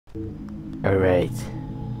Alright.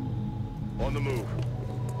 On the move.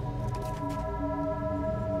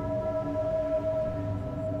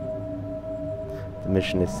 The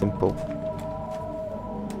mission is simple.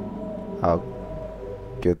 Oh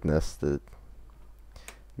goodness, the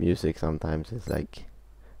music sometimes is like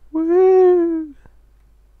woo.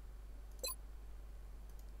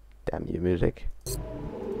 Damn you, music.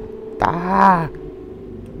 Ah!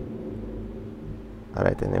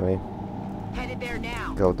 Alright, anyway. Headed there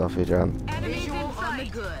now. Go, Duffy John. Visual on the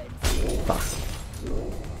goods. Fuck.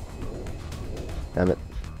 Damn it.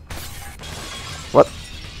 What?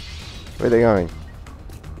 Where are they going?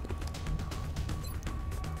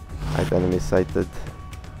 Right, enemy sighted.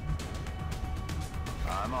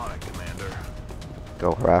 I'm on it, Commander.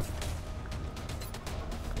 Go, Raph.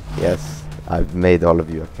 Yes, I've made all of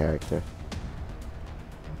you a character.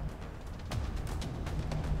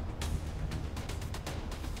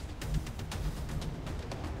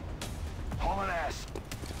 Hauling ass.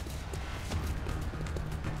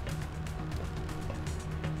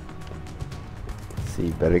 So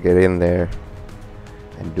you better get in there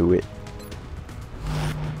and do it.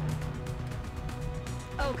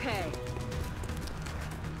 Okay.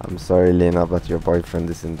 I'm sorry, Lena, but your boyfriend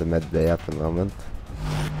is in the med bay at the moment,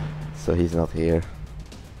 so he's not here.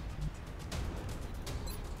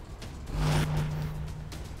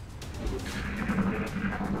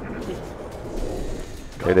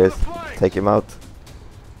 There it is. Take him out.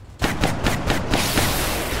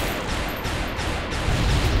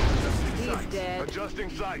 He's dead. Adjusting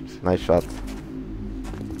sights. Nice shot.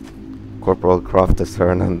 Corporal Croft has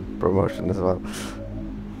earned and promotion as well.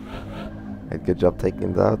 Right, good job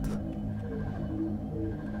taking it out.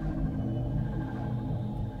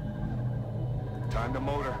 Time to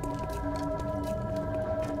motor.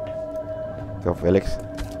 Go, Felix.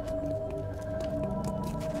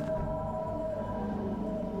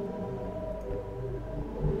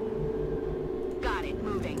 Got it.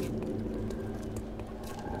 Moving.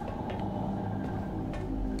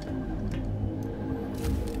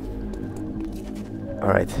 All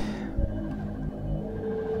right.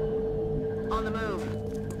 On the move.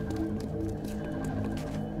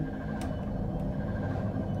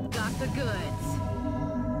 Got the goods.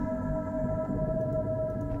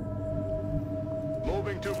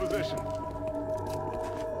 Moving to position.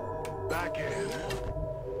 Back in.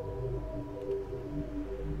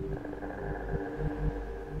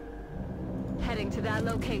 Heading to that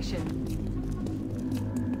location.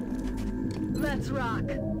 Let's rock.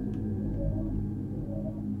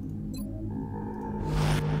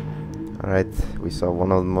 Alright, we saw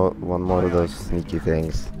one more of those sneaky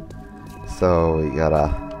things, so we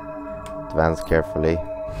gotta advance carefully. I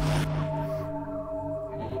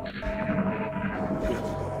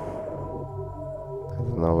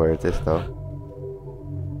don't know where it is though.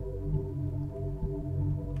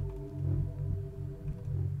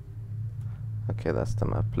 Okay, that's the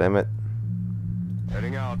map limit.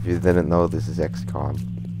 Heading out. If you didn't know, this is Xcom.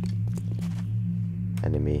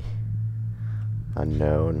 Enemy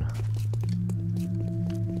unknown.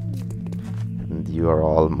 And you are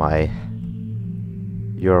all my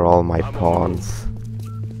pawns.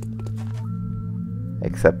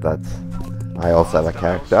 Except that I also have a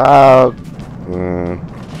character. Oh!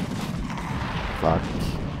 Fuck.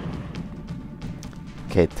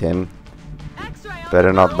 Okay, Tim.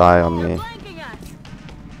 Better not die on me.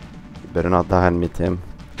 Better not die on me, Tim.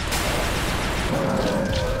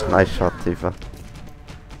 Nice shot, Tifa.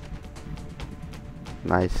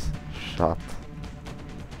 Nice shot.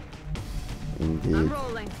 Indeed.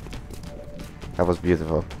 That was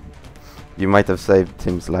beautiful. You might have saved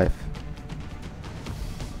Tim's life.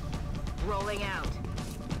 Rolling out.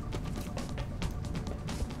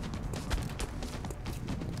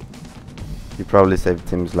 You probably saved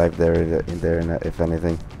Tim's life there, if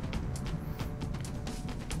anything.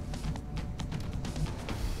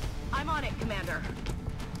 I'm on it, Commander.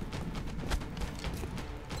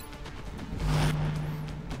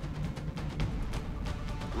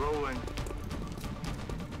 Rolling.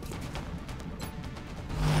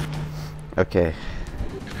 Okay.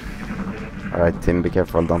 Alright, Tim, be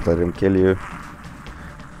careful. Don't let him kill you.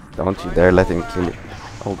 Don't you dare let him kill you.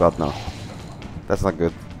 Oh god, no. That's not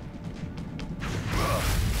good.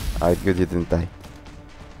 Alright, good you didn't die.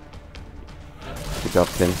 Good job,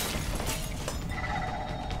 Tim.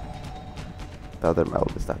 The other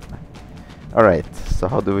meld is that way. Alright, so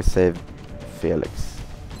how do we save Felix?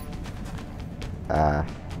 Alright,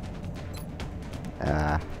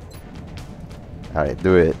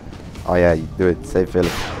 do it. Oh yeah, you do it. Save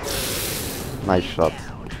Felix. Nice shot.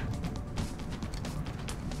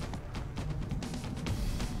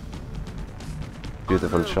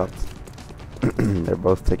 Beautiful shot. They're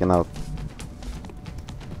both taken out.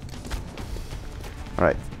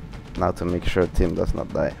 Alright, now to make sure Tim does not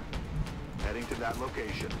die. Heading to that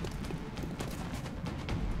location.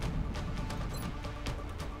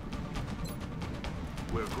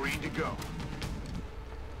 We're green to go.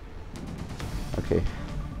 Okay,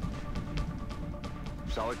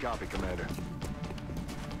 Solid copy, Commander.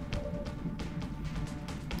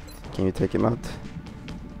 can you take him out?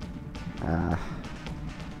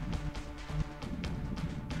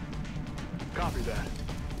 Copy that.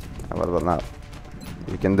 What about now?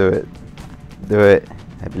 You can do it. Do it.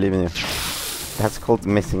 I believe in you. That's called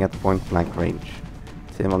missing at point blank range.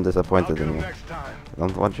 Tim, I'm disappointed in you. Next time. I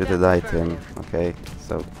don't want you to die, Tim. Okay,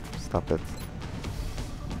 so stop it.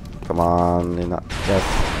 Come on, Lina.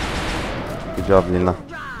 Yes. Good job, Lina.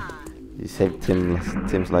 You saved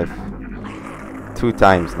Tim's life 2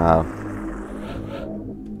 times now.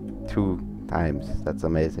 2 times. That's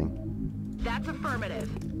amazing. That's affirmative.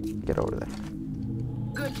 Get over there.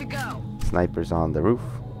 Good to go. Snipers on the roof.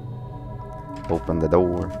 Open the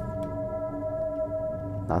door.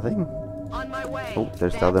 Nothing? On my way. Oh,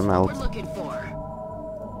 there's the other That's mount. what we're looking for.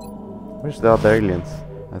 Where's the other aliens?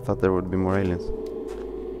 I thought there would be more aliens.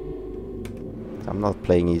 I'm not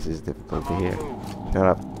playing easy's difficulty here. Shut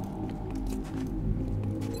up.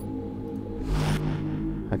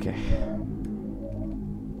 Okay.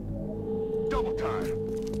 Double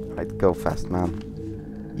time. Right, go fast, man.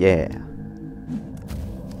 Yeah.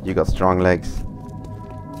 You got strong legs.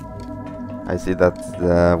 I see that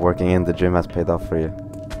working in the gym has paid off for you.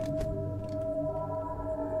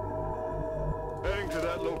 Heading to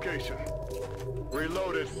that location.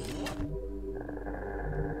 Reloaded.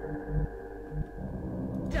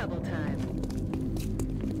 Double time.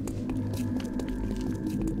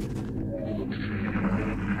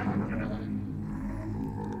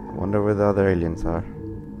 Wonder where the other aliens are.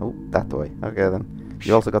 Oh, that way. Okay then.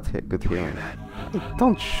 You also got good hearing. Hey,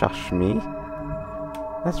 don't shush me.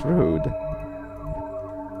 That's rude.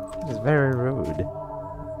 It's very rude.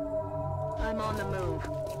 I'm on the move.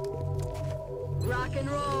 Rock and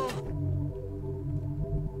roll.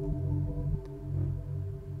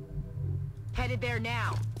 Headed there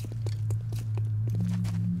now.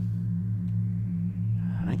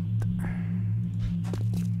 Right.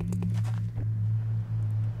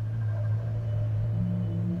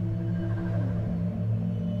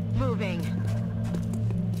 Moving.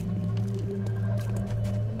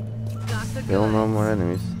 Got the Still no goods. more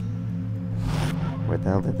enemies. Where the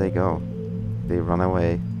hell did they go? They run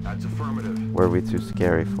away. That's affirmative. Were we too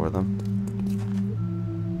scary for them?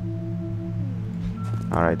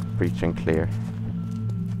 Alright, breach and clear.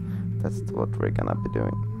 That's what we're gonna be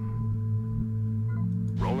doing.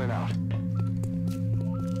 Rolling out.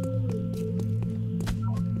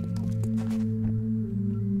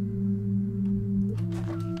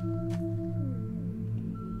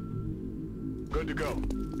 Good to go.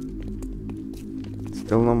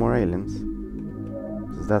 Still no more aliens.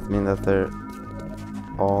 Does that mean that they're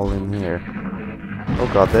all in here? Oh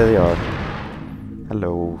god, there they are.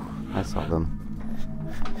 Hello, I saw them.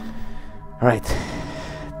 Alright,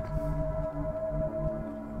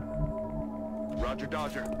 Roger,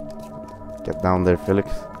 Dodger. get down there, Felix.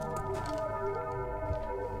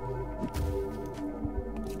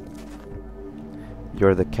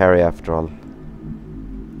 You're the carry after all.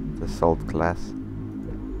 The assault class.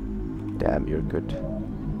 Damn, you're good.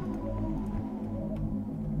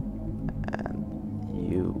 And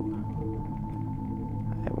you.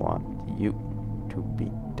 I want you to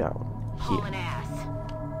be down Hauling here. ass.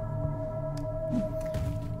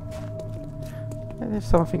 There's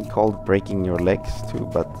something called breaking your legs too,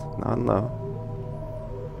 but no.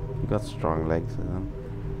 You got strong legs.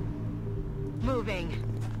 Moving.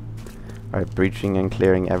 Alright, breaching and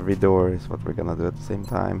clearing every door is what we're gonna do at the same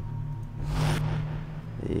time.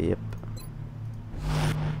 Yep.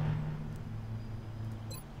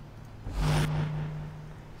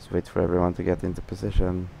 Just wait for everyone to get into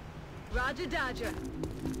position. Roger, Dodger.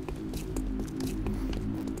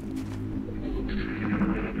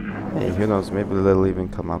 Hey, who knows, maybe they'll even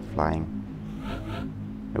come out flying.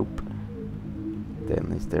 Nope.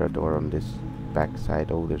 Then is there a door on this back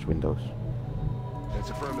side? Oh, there's windows. That's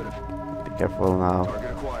affirmative. Be careful now.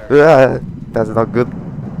 Target acquired. That's not good.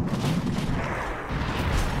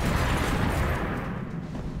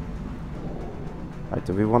 Alright,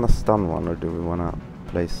 do we want to stun one or do we want to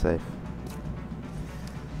play safe?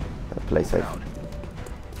 Play safe. Out.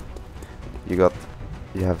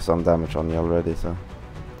 You have some damage on you already, so.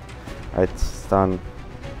 Alright, stun.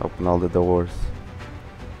 Open all the doors.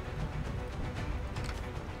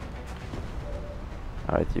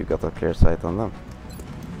 Alright, you got a clear sight on them.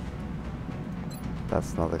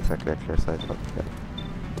 That's not exactly a clear sight, but okay.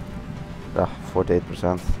 Ah,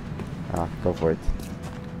 48%. Ah, go for it.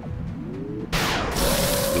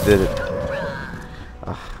 You did it.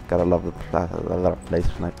 Ah, gotta love the place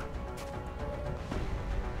sniper.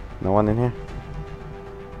 No one in here?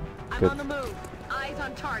 I'm Good. on the move. Eyes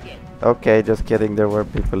on target. Okay, just kidding, there were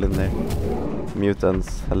people in there.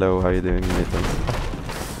 Mutants. Hello, how you doing,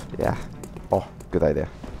 mutants? Yeah. Oh, good idea.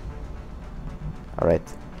 Alright.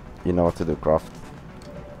 You know what to do, Croft.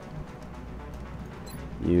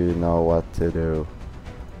 You know what to do.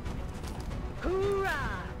 Hoorah!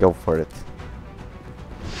 Go for it.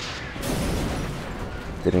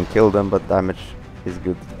 Didn't kill them, but damage is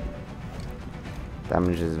good.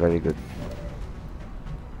 Damage is very good.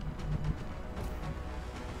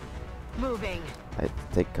 Moving. I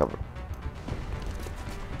take cover.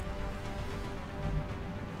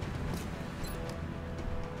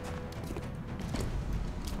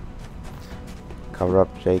 Cover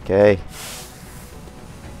up, JK.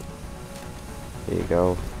 Here you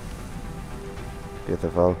go.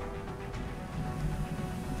 Beautiful.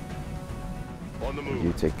 On the move.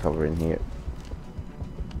 You take cover in here.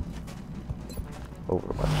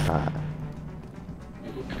 Overwatch time.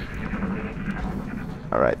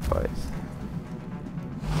 Alright, boys.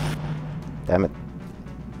 Damn it.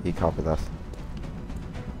 He copied us.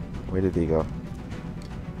 Where did he go?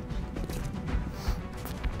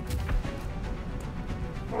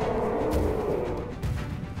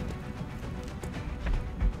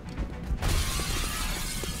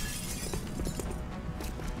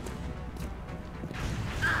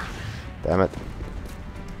 Damn it.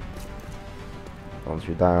 Don't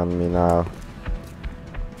you die on me now.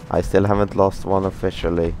 I still haven't lost one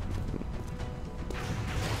officially.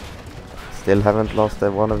 Still haven't lost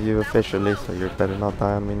one of you officially, so you better not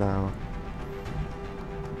die on me now.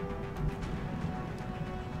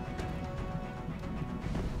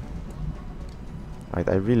 Right,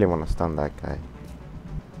 I really want to stun that guy.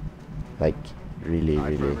 Like, really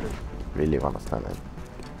want to stun him.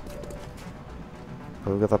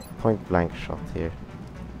 But we got a point blank shot here.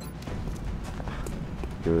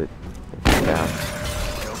 Do it. If you can.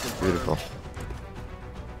 Beautiful.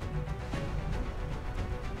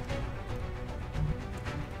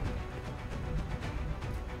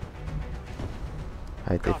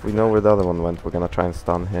 Right, if we know where the other one went, we're gonna try and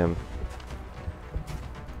stun him.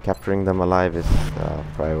 Capturing them alive is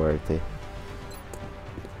priority.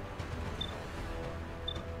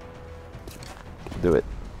 Do it.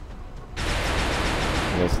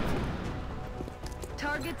 Missed.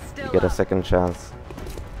 Target still You get a up. second chance.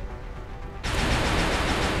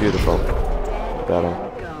 Beautiful. Got him.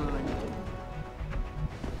 Gone.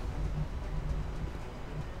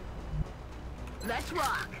 Let's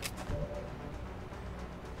rock.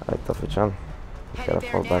 Alright, Toffee-chan. Headed Gotta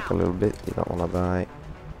there fall back a now. little bit. You don't wanna die.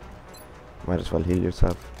 Might as well heal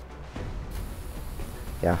yourself.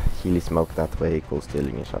 Yeah, healy smoke that way equals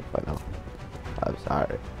stealing your shot by now. I'm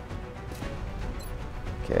sorry.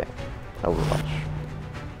 Okay, Overwatch.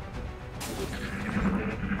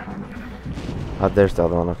 Ah, there's the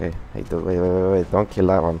other one, okay. Hey, wait, don't kill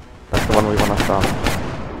that one. That's the one we wanna stun.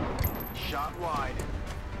 Shot wide.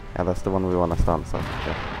 Yeah, that's the one we wanna stun, so,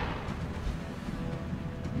 okay.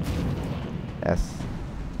 Yes.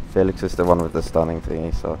 Felix is the one with the stunning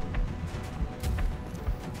thingy, so...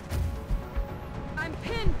 I'm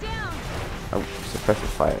pinned down. Oh, suppressive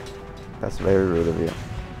fire. That's very rude of you.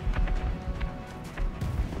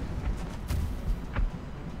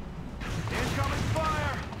 Incoming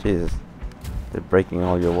fire. Jesus. They're breaking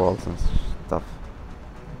all your walls and stuff.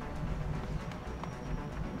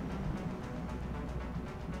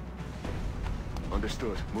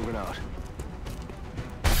 Understood. Moving out.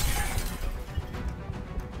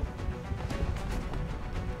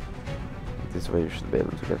 This way you should be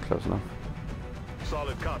able to get close enough.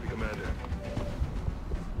 Solid copy, Commander.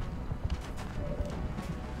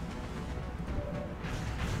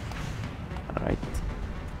 Alright.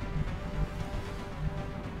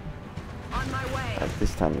 On my way. At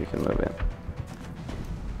this time you can move in.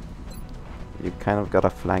 You kind of got a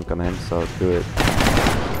flank on him, so do it.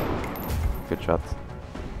 Good shot.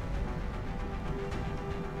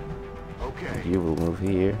 Okay. You will move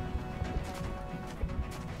here.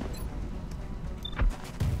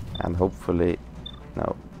 And hopefully...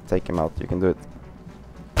 No, take him out, you can do it.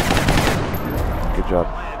 Good job.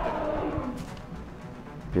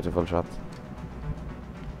 Beautiful shot.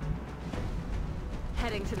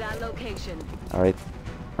 Heading to that location. Alright,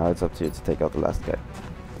 now it's up to you to take out the last guy.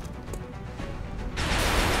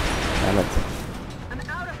 Damn it. I'm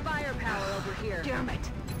out of firepower over here. Damn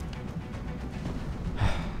it.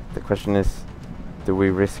 The question is, do do we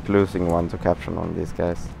risk losing one to capture on these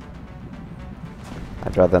guys?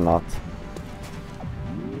 I'd rather not.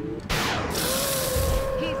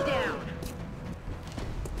 He's down.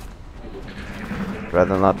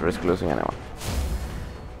 Rather not risk losing anyone.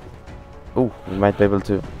 Oh, we might be able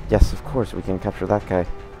to. Yes, of course, we can capture that guy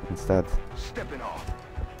instead. Stepping off.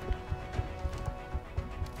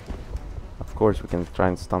 Of course, we can try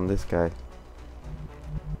and stun this guy.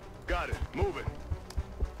 Got it. Moving.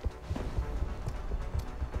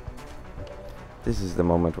 This is the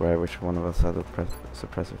moment where I wish one of us had a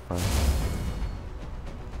suppressive fire.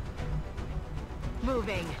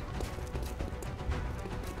 Moving.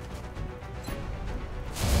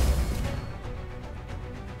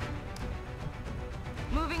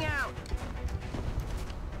 Moving out.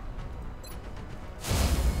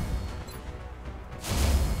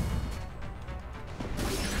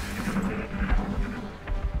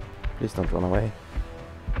 Please don't run away.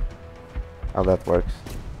 Oh, that works,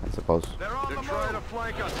 I suppose. They're trying to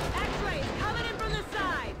flank us. X-rays coming in from the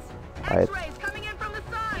sides. Right. X-rays coming in from the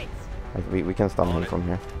sides. Like, we can stun him from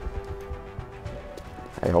here.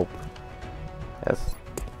 I hope. Yes.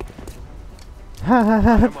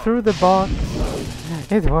 Through the box.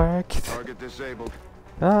 It worked. Target disabled.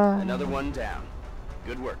 Another one down.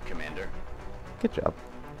 Good work, Commander. Good job.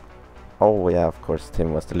 Oh yeah, of course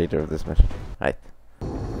Tim was the leader of this mission. Right.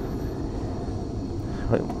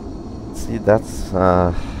 Well, see, that's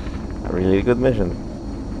a really good mission.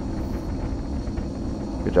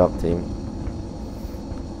 Good job, team.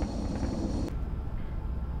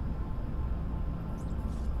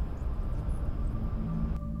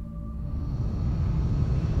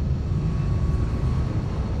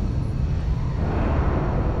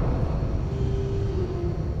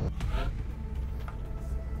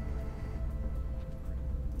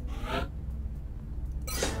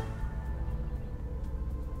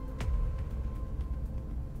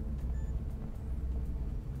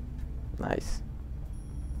 Nice.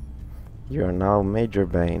 You are now Major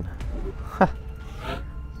Bane. Ha!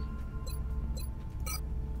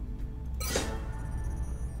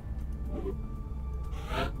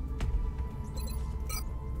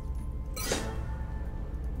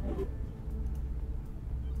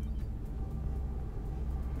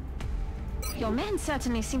 Your men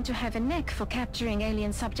certainly seem to have a knack for capturing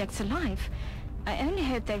alien subjects alive. I only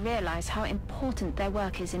hope they realize how important their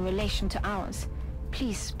work is in relation to ours.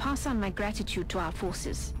 Please pass on my gratitude to our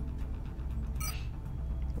forces.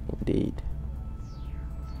 Indeed.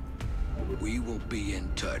 We will be in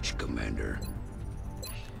touch, Commander.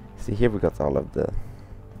 See, here we got all of the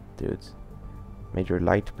dudes. Major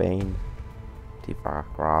Light Bane, Tifa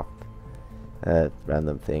Craft,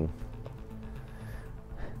 random thing.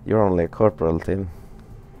 You're only a corporal, Tim.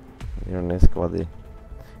 You're an squaddy.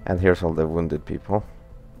 And here's all the wounded people.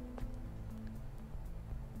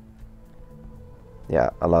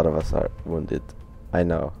 Yeah, a lot of us are wounded, I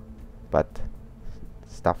know, but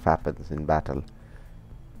stuff happens in battle.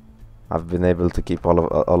 I've been able to keep all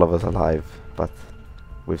of us alive, but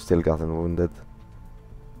we've still gotten wounded.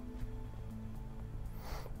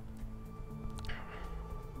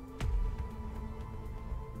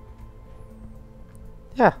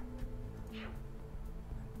 Yeah.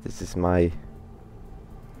 This is my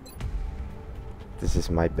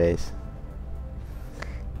base.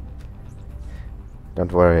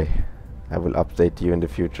 Don't worry, I will update you in the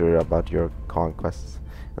future about your conquests,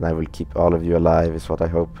 and I will keep all of you alive, is what I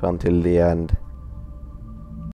hope, until the end.